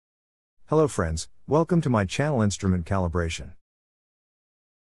Hello friends, welcome to my channel Instrument Calibration.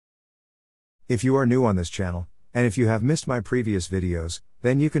 If you are new on this channel, and if you have missed my previous videos,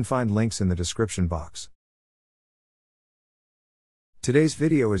 then you can find links in the description box. Today's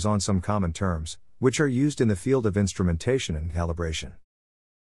video is on some common terms, which are used in the field of instrumentation and calibration.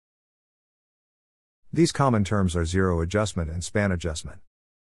 These common terms are zero adjustment and span adjustment.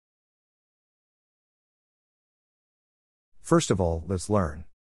 First of all, let's learn.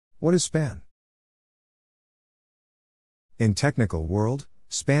 What is span? In technical world,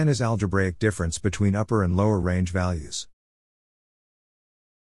 span is algebraic difference between upper and lower range values.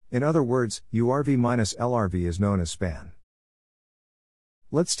 In other words, URV minus LRV is known as span.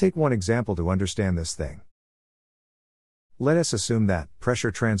 Let's take one example to understand this thing. Let us assume that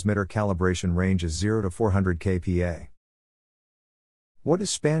pressure transmitter calibration range is 0 to 400 kPa. What is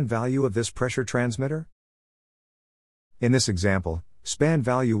span value of this pressure transmitter? In this example, span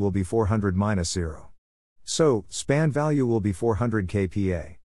value will be 400 minus 0. So, span value will be 400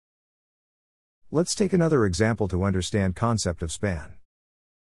 kPa. Let's take another example to understand concept of span.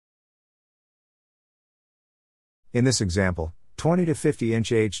 In this example, 20 to 50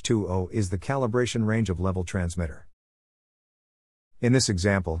 inch H2O is the calibration range of level transmitter. In this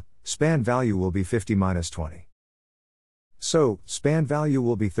example, span value will be 50 minus 20. So, span value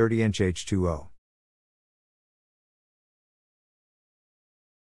will be 30 inch H2O.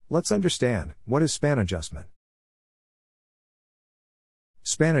 Let's understand, what is span adjustment?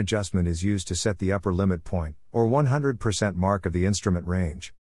 Span adjustment is used to set the upper limit point, or 100% mark of the instrument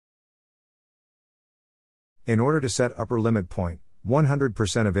range. In order to set upper limit point,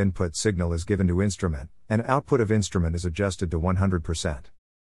 100% of input signal is given to instrument, and output of instrument is adjusted to 100%.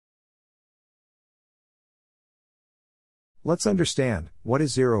 Let's understand, what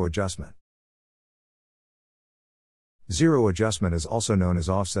is zero adjustment? Zero adjustment is also known as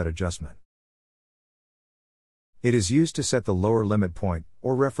offset adjustment. It is used to set the lower limit point,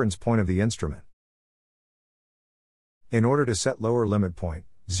 or reference point of the instrument. In order to set lower limit point,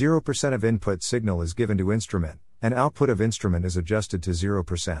 0% of input signal is given to instrument, and output of instrument is adjusted to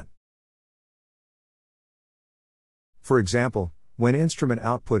 0%. For example, when instrument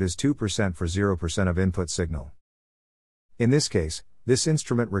output is 2% for 0% of input signal. In this case, this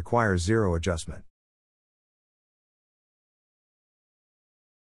instrument requires zero adjustment.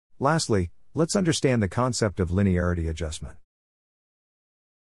 Lastly, let's understand the concept of linearity adjustment.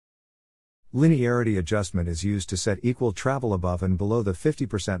 Linearity adjustment is used to set equal travel above and below the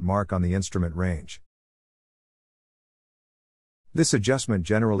 50% mark on the instrument range. This adjustment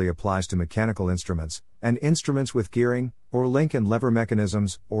generally applies to mechanical instruments, and instruments with gearing, or link and lever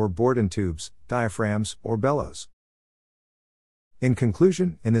mechanisms, or board and tubes, diaphragms, or bellows. In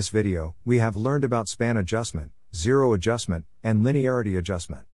conclusion, in this video, we have learned about span adjustment, zero adjustment, and linearity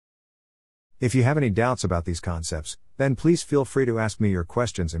adjustment. If you have any doubts about these concepts, then please feel free to ask me your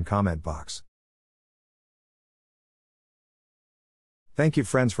questions in comment box. Thank you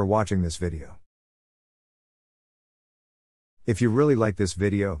friends for watching this video. If you really like this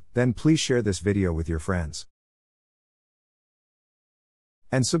video, then please share this video with your friends.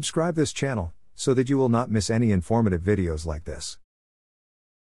 And subscribe this channel, so that you will not miss any informative videos like this.